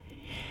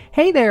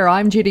Hey there,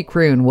 I'm Judy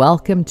Croon.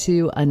 Welcome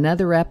to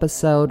another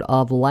episode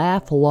of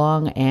Laugh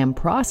Long and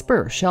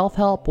Prosper, Shelf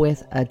Help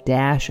with a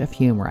Dash of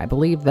Humor. I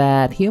believe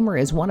that humor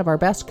is one of our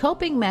best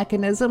coping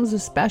mechanisms,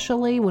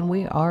 especially when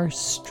we are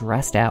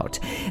stressed out.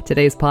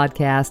 Today's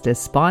podcast is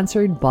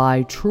sponsored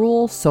by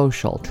Truel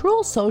Social.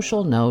 Truel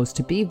Social knows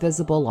to be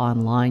visible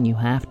online, you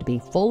have to be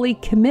fully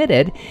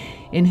committed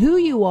in who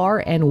you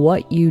are and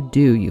what you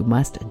do. You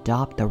must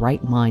adopt the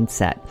right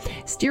mindset.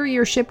 Steer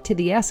your ship to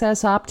the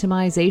SS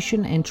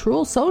Optimization and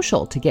Truel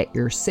Social to get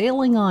your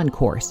sailing on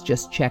course.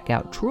 Just check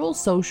out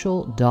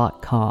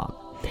truelsocial.com.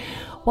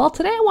 Well,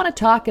 today I want to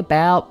talk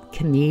about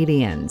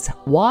comedians.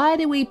 Why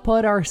do we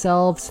put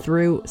ourselves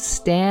through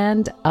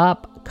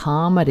stand-up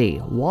comedy?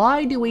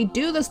 Why do we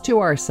do this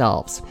to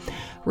ourselves?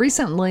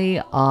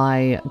 Recently,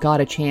 I got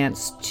a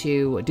chance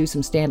to do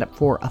some stand-up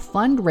for a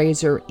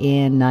fundraiser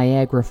in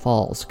Niagara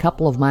Falls. A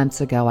couple of months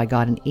ago, I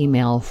got an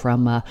email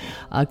from a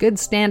good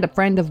stand-up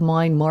friend of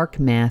mine, Mark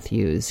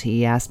Matthews.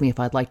 He asked me if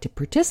I'd like to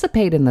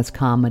participate in this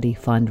comedy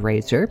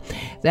fundraiser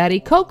that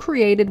he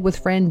co-created with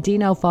friend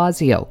Dino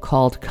Fazio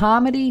called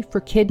Comedy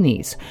for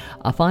Kidneys,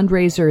 a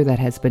fundraiser that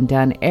has been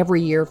done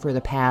every year for the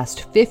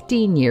past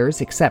 15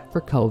 years, except for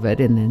COVID,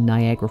 in the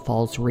Niagara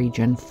Falls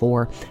region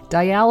for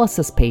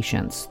dialysis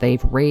patients.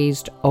 They've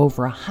raised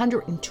over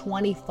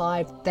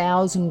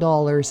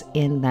 $125,000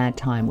 in that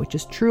time, which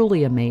is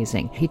truly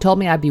amazing. He told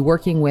me I'd be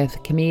working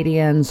with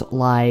comedians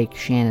like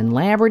Shannon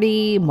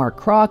Laverty, Mark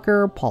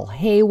Crocker, Paul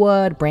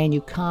Haywood, brand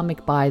new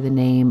comic by the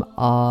name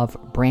of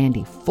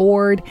Brandy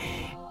Ford.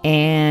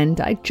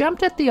 And I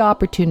jumped at the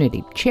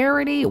opportunity.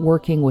 Charity,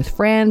 working with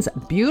friends,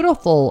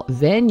 beautiful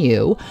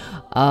venue,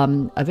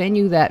 a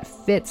venue that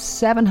fits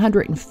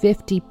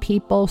 750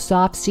 people,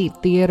 soft seat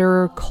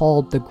theater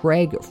called the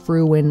Greg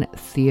Fruin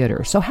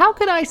Theater. So how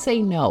could I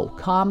say no?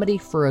 Comedy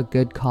for a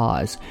good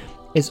cause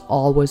is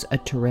always a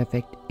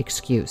terrific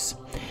excuse.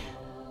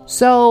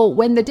 So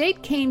when the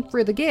date came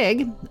for the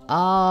gig,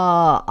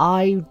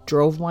 I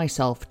drove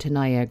myself to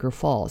Niagara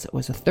Falls. It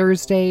was a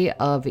Thursday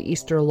of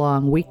Easter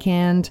long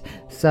weekend,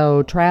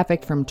 so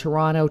traffic from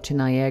Toronto to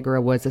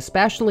Niagara was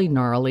especially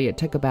gnarly. It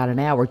took about an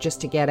hour just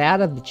to get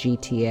out of the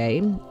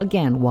GTA.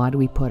 Again, why do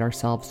we put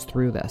ourselves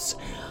through this?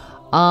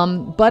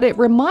 But it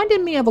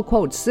reminded me of a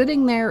quote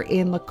sitting there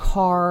in the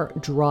car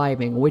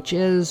driving, which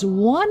is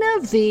one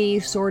of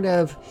the sort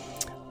of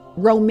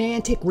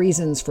romantic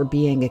reasons for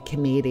being a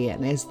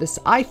comedian. Is this,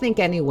 I think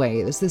anyway,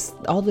 is this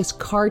all this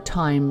car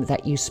time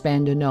that you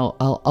spend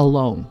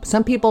alone.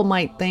 Some people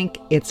might think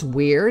it's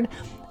weird.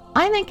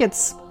 I think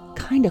it's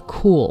kind of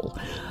cool.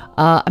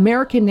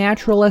 American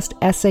naturalist,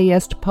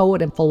 essayist,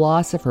 poet, and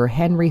philosopher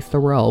Henry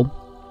Thoreau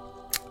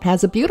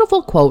has a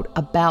beautiful quote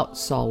about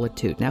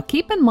solitude. Now,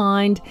 keep in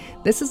mind,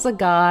 this is a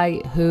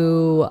guy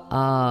who,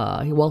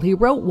 he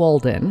wrote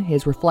Walden,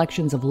 his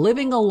reflections of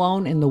living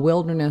alone in the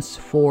wilderness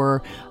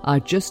for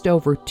just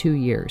over 2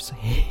 years.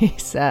 He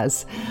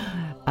says,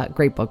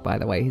 great book, by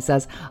the way, he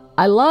says,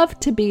 "I love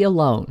to be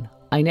alone.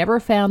 I never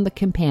found the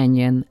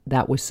companion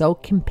that was so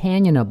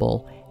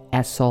companionable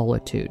as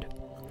solitude."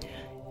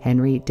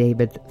 Henry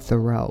David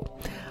Thoreau.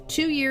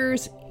 2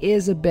 years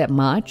is a bit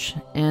much,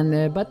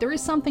 but there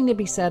is something to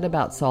be said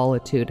about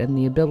solitude and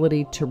the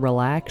ability to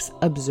relax,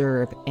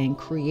 observe, and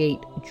create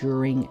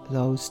during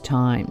those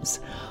times.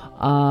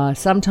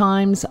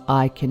 Sometimes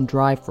I can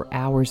drive for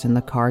hours in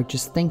the car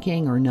just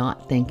thinking or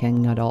not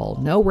thinking at all.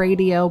 No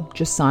radio,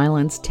 just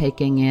silence,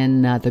 taking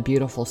in the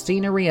beautiful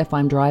scenery if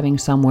I'm driving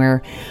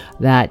somewhere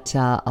that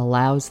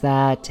allows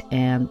that.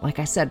 And like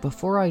I said,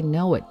 before I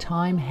know it,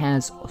 time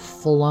has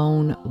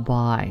flown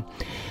by.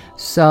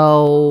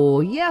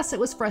 So, yes, it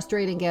was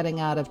frustrating getting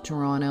out of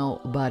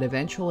Toronto, but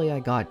eventually I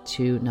got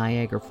to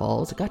Niagara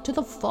Falls. I got to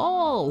the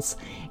falls,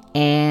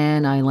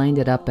 and I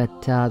landed up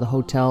at the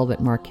hotel that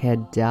Mark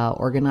had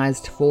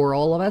organized for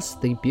all of us,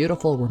 the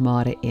beautiful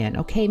Ramada Inn.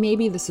 Okay,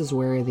 maybe this is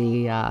where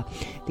the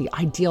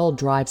ideal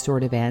drive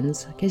sort of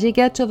ends, because you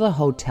get to the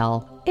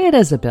hotel. It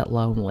is a bit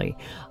lonely.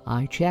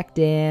 I checked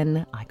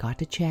in. I got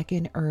to check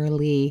in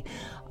early.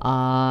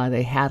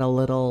 They had a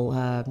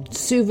little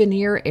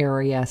souvenir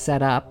area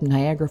set up,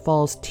 Niagara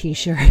Falls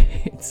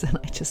t-shirts, and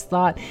I just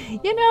thought,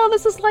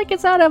 this is like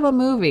it's out of a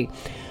movie.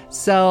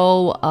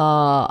 So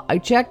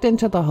I checked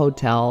into the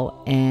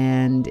hotel,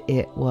 and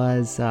it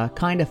was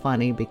kind of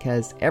funny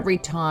because every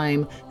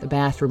time the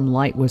bathroom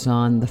light was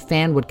on, the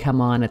fan would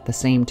come on at the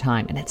same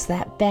time. And it's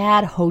that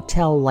bad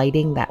hotel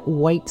lighting, that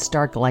white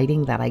stark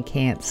lighting that I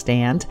can't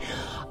stand.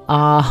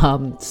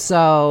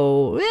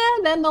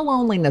 Then the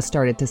loneliness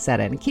started to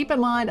set in. Keep in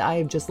mind,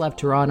 I just left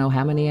Toronto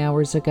how many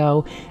hours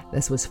ago?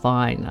 This was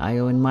fine.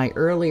 In my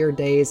earlier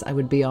days, I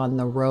would be on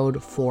the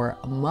road for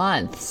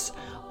months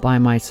by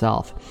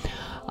myself.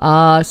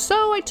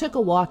 So I took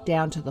a walk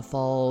down to the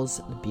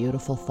falls, the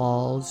beautiful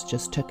falls,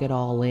 just took it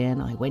all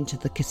in. I went to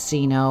the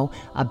casino.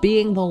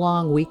 Being the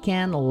long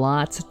weekend,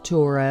 lots of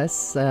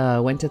tourists.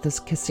 Went to this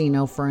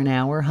casino for an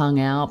hour, hung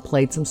out,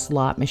 played some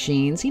slot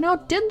machines.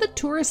 Did the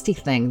touristy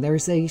thing.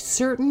 There's a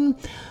certain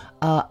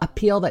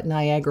appeal that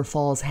Niagara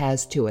Falls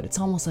has to it. It's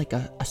almost like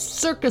a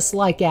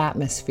circus-like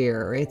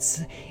atmosphere.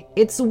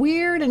 it's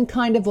weird and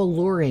kind of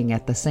alluring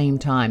at the same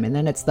time. And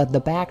then it's the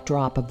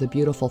backdrop of the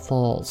beautiful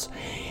falls.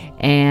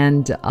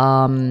 And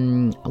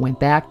I went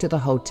back to the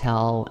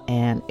hotel,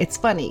 and it's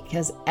funny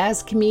because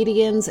as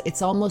comedians,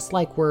 it's almost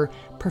like we're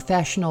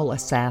professional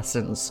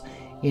assassins.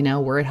 You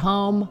know, we're at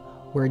home,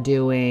 we're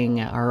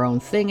doing our own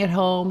thing at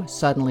home.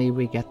 Suddenly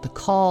we get the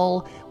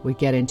call, we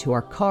get into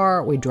our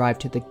car, we drive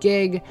to the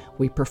gig,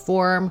 we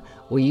perform,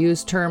 we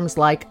use terms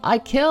like I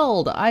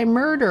killed, I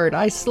murdered,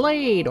 I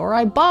slayed, or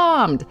I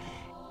bombed.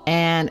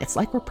 And it's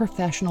like we're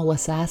professional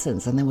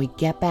assassins. And then we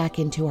get back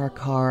into our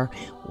car,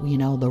 you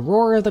know, the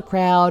roar of the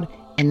crowd,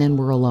 and then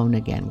we're alone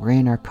again. We're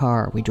in our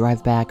car, we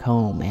drive back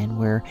home, and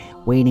we're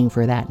waiting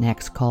for that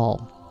next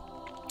call.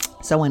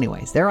 So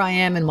anyways, there I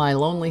am in my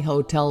lonely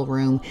hotel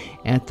room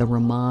at the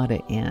Ramada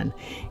Inn.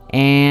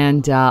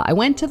 And I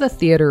went to the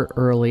theater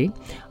early.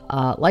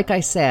 Like I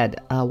said,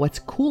 what's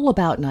cool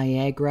about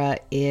Niagara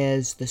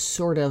is the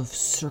sort of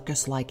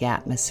circus-like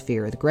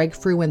atmosphere. The Greg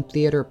Frewin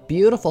Theater,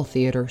 beautiful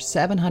theater,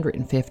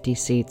 750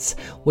 seats,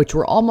 which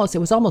were it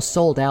was almost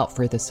sold out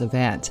for this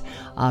event.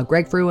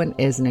 Greg Frewin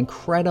is an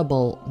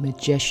incredible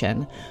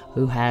magician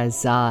who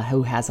has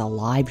a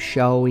live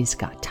show. He's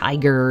got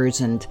tigers,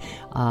 and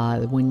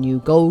when you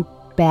go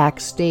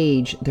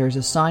backstage, there's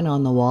a sign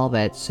on the wall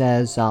that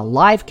says,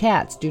 live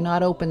cats, do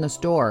not open this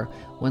door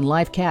when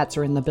live cats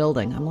are in the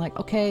building. I'm like,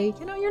 okay,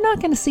 you know, you're not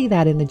going to see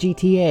that in the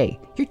GTA.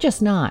 You're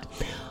just not.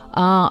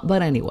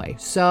 But anyway,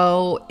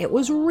 so it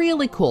was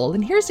really cool.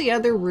 And here's the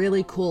other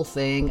really cool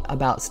thing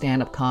about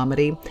stand-up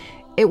comedy.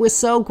 It was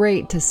so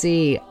great to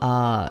see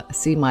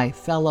my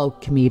fellow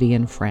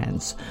comedian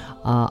friends.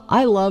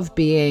 I love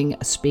being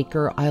a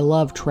speaker. I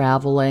love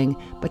traveling,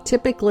 but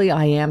typically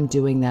I am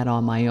doing that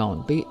on my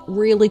own. The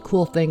really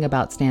cool thing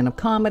about stand-up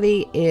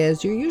comedy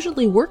is you're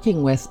usually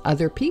working with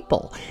other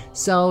people.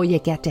 So you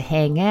get to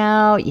hang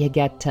out, you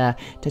get to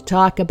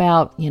talk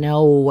about, you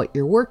know, what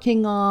you're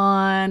working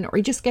on, or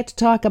you just get to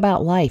talk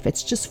about life.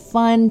 It's just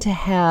fun to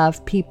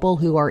have people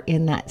who are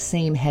in that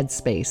same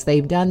headspace.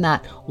 They've done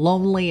that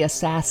lonely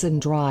assassin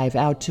drive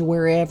out to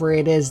wherever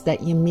it is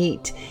that you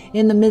meet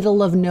in the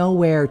middle of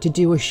nowhere to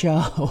do a show.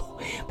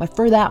 But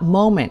for that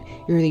moment,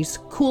 you're these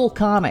cool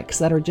comics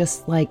that are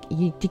just like,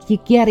 you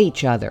get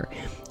each other,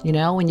 you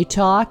know, and you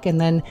talk,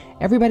 and then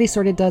everybody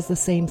sort of does the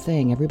same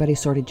thing. Everybody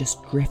sort of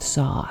just drifts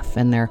off,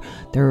 and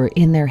they're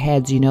in their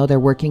heads, you know, they're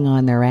working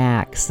on their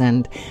acts,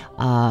 and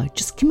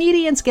just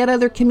comedians get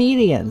other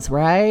comedians,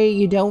 right?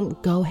 You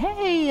don't go,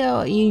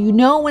 hey, you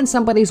know, when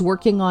somebody's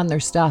working on their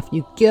stuff,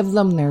 you give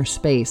them their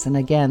space. And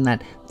again,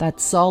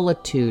 that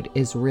solitude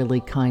is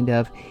really kind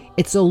of,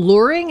 it's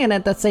alluring, and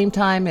at the same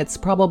time, it's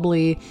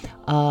probably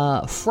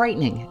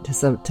frightening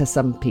to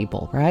some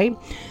people, right?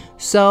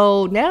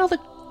 So now the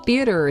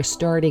theater is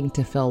starting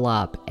to fill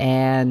up,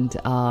 and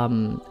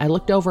I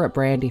looked over at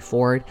Brandy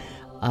Ford,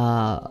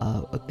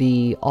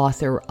 the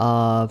author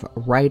of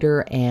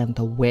Writer and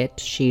the Wit.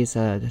 She's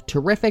a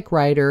terrific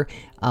writer.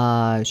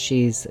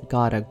 She's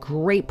got a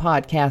great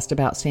podcast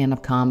about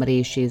stand-up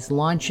comedy. She's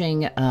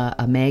launching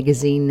a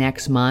magazine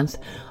next month.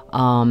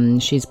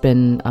 She's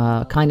been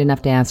kind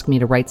enough to ask me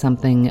to write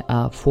something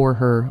for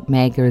her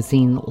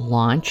magazine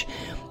launch.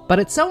 But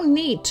it's so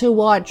neat to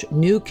watch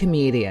new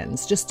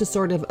comedians, just to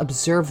sort of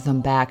observe them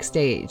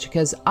backstage,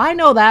 because I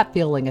know that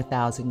feeling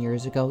 1,000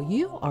 years ago.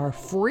 You are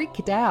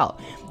freaked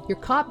out. You're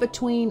caught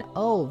between,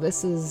 oh,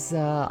 this is,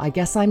 I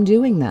guess I'm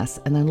doing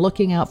this, and then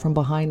looking out from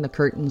behind the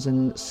curtains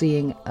and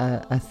seeing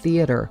a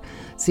theater,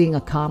 seeing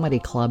a comedy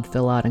club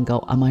fill out and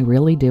go, am I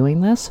really doing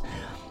this?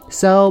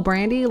 So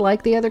Brandy,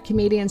 like the other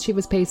comedians, she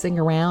was pacing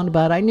around,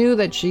 but I knew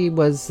that she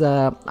was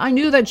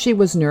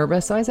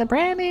nervous. So I said,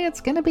 Brandy,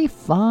 it's going to be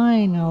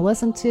fine.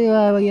 Listen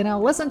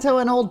to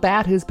an old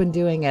bat who's been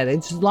doing it.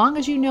 As long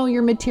as you know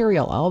your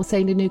material. I always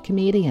say to new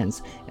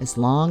comedians, as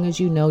long as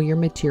you know your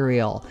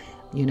material,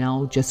 you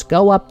know, just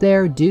go up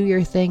there, do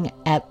your thing.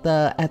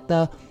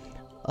 The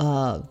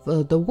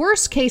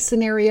worst case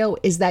scenario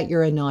is that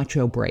you're a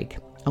nacho break.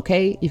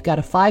 Okay. You've got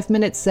a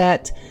 5-minute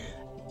set.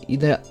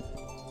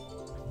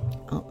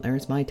 Oh,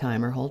 there's my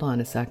timer. Hold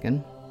on a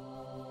second.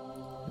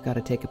 I've got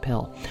to take a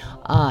pill.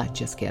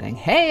 Just kidding.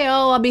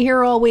 I'll be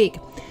here all week.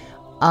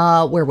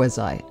 Where was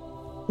I?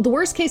 The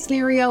worst case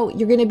scenario,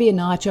 you're going to be a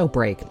nacho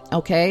break,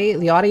 okay?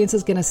 The audience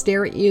is going to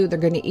stare at you. They're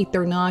going to eat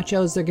their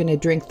nachos. They're going to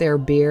drink their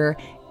beer.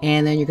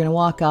 And then you're going to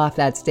walk off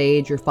that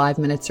stage. Your 5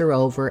 minutes are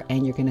over,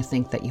 and you're going to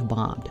think that you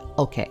bombed.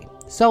 Okay,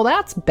 so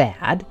that's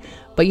bad.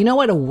 But you know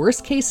what a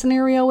worst case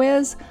scenario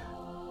is?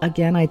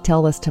 Again, I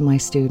tell this to my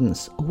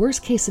students. A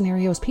worst case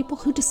scenario is people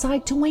who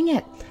decide to wing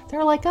it.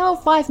 They're like,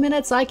 5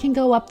 minutes, I can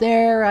go up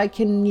there. I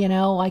can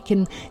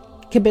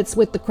kibitz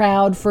with the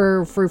crowd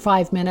for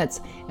 5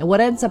 minutes. And what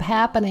ends up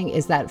happening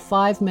is that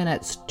 5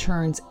 minutes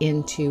turns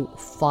into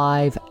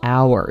 5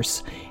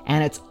 hours.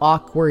 And it's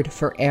awkward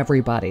for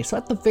everybody. So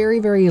at the very,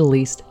 very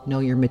least, know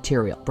your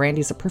material.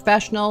 Brandy's a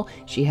professional.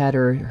 She had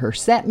her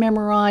set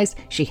memorized.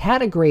 She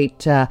had a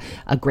great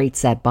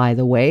set, by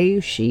the way.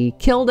 She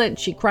killed it.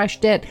 She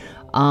crushed it.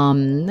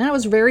 And I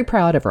was very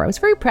proud of her. I was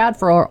very proud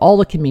for all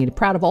the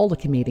proud of all the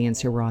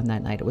comedians who were on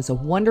that night. It was a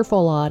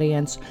wonderful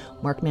audience.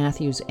 Mark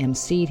Matthews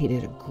emceed. He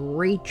did a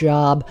great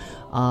job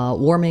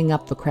warming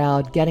up the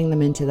crowd, getting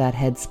them into that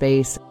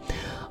headspace.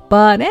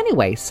 But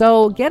anyway,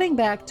 so getting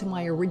back to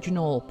my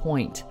original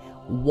point,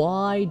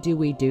 why do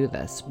we do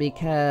this?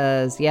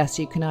 Because yes,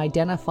 you can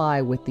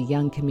identify with the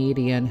young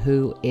comedian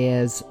who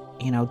is,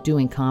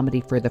 doing comedy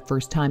for the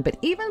first time, but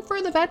even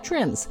for the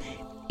veterans,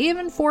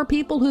 even for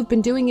people who've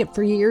been doing it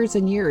for years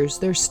and years,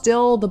 there's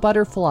still the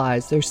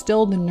butterflies, there's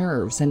still the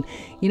nerves. And,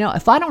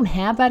 if I don't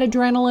have that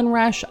adrenaline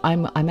rush,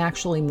 I'm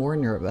actually more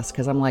nervous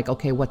because I'm like,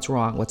 okay, what's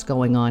wrong? What's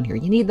going on here?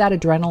 You need that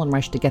adrenaline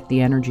rush to get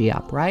the energy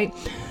up, right?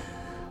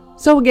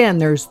 So again,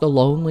 there's the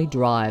lonely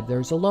drive.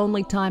 There's a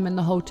lonely time in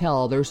the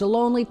hotel. There's a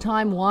lonely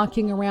time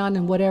walking around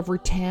in whatever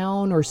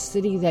town or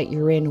city that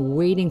you're in,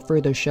 waiting for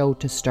the show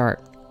to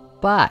start.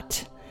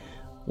 But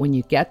when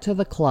you get to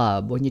the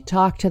club, when you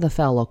talk to the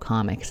fellow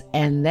comics,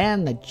 and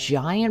then the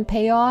giant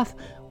payoff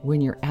when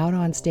you're out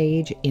on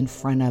stage in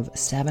front of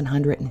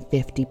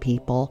 750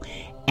 people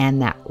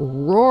and that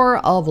roar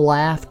of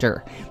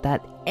laughter,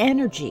 that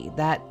energy,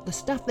 that the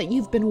stuff that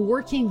you've been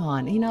working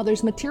on.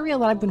 There's material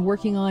that I've been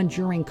working on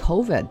during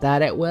COVID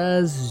that it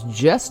was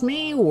just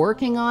me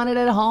working on it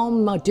at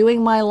home,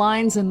 doing my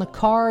lines in the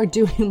car,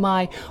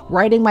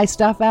 writing my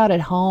stuff out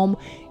at home.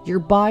 You're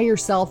by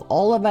yourself,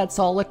 all of that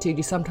solitude.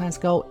 You sometimes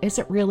go, is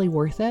it really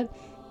worth it?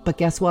 But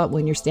guess what?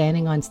 When you're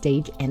standing on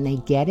stage and they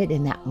get it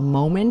in that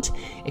moment,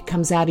 it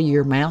comes out of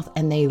your mouth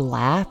and they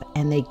laugh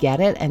and they get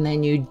it. And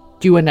then you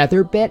do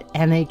another bit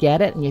and they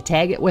get it, and you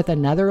tag it with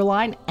another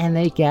line and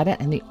they get it.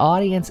 And the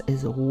audience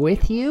is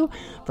with you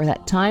for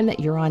that time that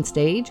you're on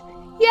stage.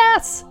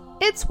 Yes,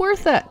 it's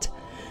worth it.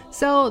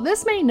 So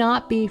this may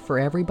not be for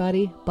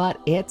everybody, but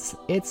it's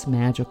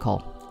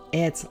magical.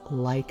 It's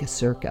like a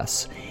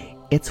circus.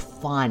 It's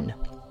fun.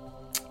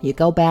 You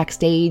go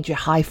backstage, you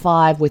high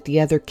five with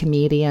the other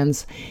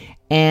comedians.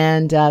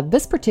 And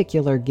this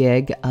particular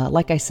gig,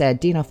 like I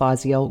said, Dino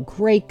Fazio,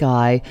 great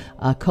guy,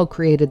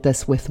 co-created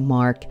this with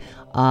Mark.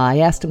 I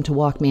asked him to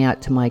walk me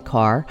out to my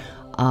car.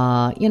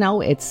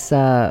 It's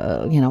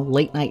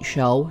late night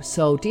show.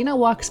 So Dino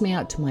walks me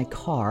out to my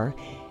car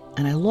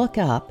and I look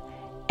up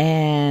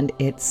and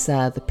it's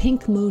the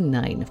pink moon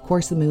night. And of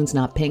course, the moon's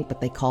not pink, but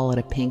they call it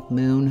a pink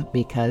moon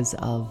because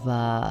of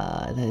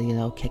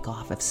the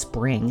kickoff of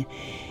spring.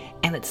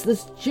 And it's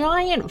this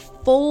giant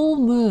full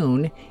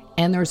moon,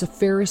 and there's a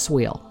Ferris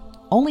wheel.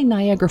 Only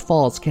Niagara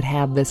Falls could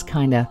have this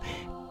kind of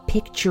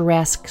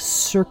picturesque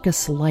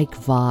circus-like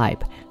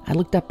vibe. I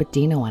looked up at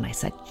Dino and I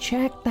said,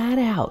 check that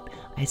out.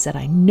 I said,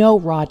 I know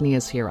Rodney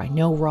is here. I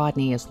know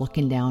Rodney is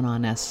looking down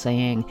on us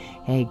saying,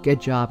 hey,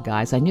 good job,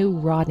 guys. I knew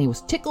Rodney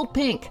was tickled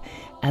pink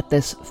at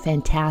this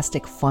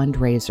fantastic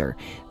fundraiser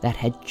that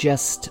had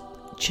just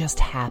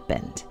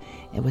happened.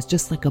 It was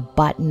just like a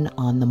button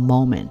on the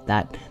moment,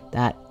 that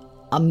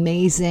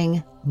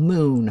amazing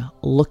moon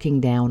looking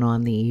down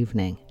on the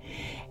evening.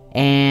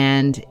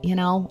 And,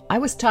 I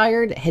was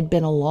tired. It had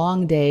been a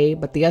long day.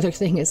 But the other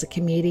thing as a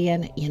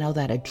comedian,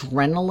 that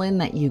adrenaline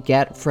that you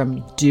get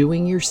from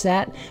doing your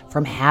set,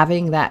 from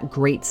having that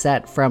great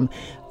set, from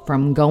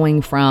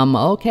going from,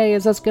 okay,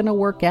 is this going to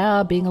work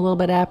out, being a little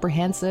bit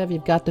apprehensive,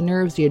 you've got the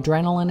nerves, the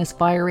adrenaline is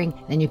firing,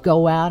 and you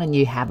go out and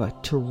you have a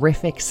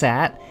terrific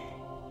set.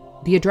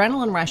 The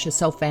adrenaline rush is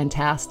so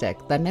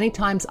fantastic that many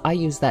times I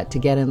use that to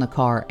get in the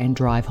car and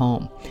drive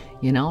home.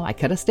 I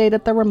could have stayed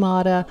at the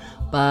Ramada,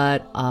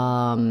 but,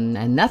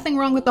 and nothing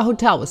wrong with the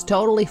hotel. It was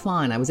totally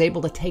fine. I was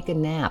able to take a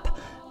nap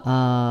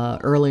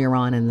earlier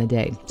on in the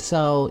day.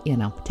 So,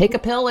 take a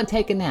pill and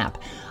take a nap.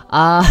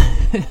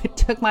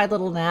 Took my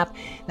little nap,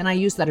 then I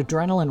used that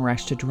adrenaline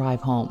rush to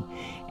drive home.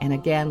 And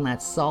again,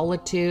 that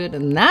solitude,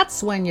 and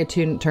that's when you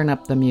turn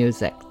up the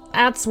music.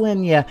 That's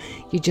when you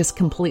just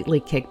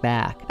completely kick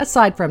back,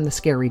 aside from the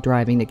scary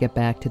driving to get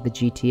back to the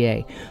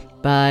GTA.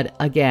 But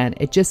again,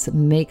 it just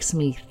makes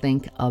me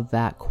think of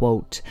that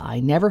quote. I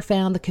never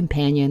found the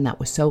companion that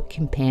was so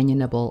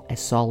companionable as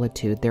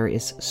solitude. There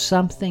is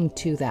something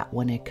to that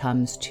when it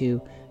comes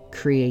to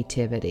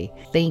creativity.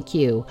 Thank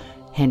you,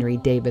 Henry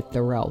David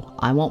Thoreau.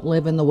 I won't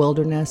live in the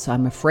wilderness.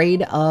 I'm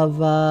afraid of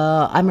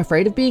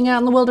being out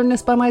in the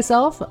wilderness by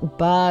myself.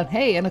 But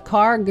hey, in a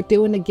car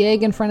doing a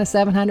gig in front of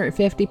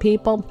 750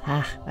 people,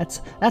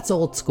 that's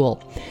old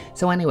school.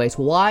 So anyways,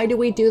 why do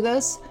we do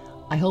this?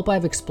 I hope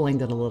I've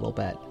explained it a little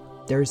bit.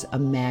 There's a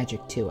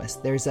magic to us.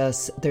 There's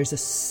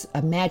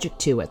a magic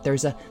to it.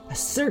 There's a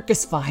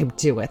circus vibe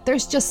to it.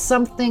 There's just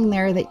something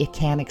there that you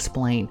can't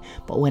explain.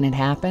 But when it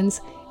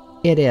happens,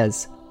 it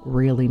is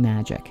really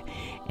magic.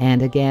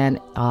 And again,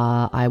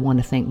 I want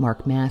to thank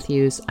Mark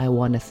Matthews. I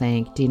want to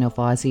thank Dino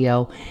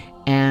Fazio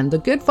and the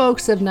good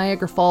folks of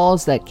Niagara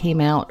Falls that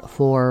came out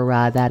for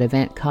that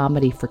event,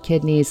 Comedy for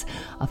Kidneys,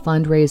 a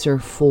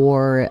fundraiser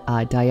for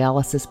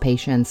dialysis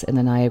patients in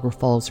the Niagara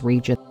Falls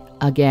region.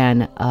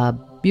 Again, a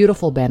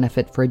beautiful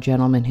benefit for a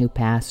gentleman who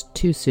passed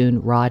too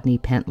soon, Rodney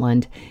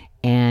Pentland,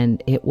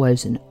 and it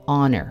was an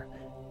honor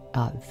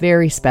a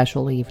very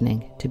special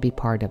evening to be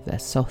part of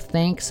this. So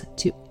thanks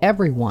to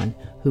everyone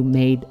who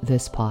made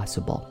this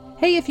possible.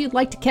 Hey, if you'd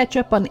like to catch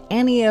up on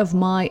any of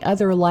my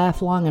other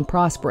Laugh Long and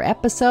Prosper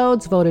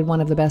episodes, voted one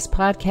of the best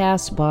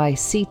podcasts by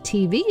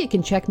CTV, you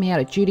can check me out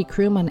at Judy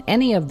Croom on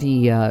any of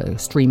the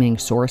streaming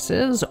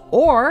sources,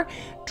 or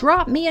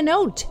drop me a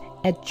note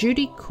at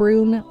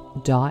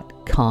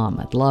judycroon.com.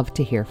 I'd love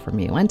to hear from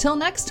you. Until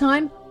next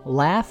time,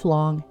 laugh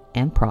long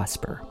and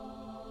prosper.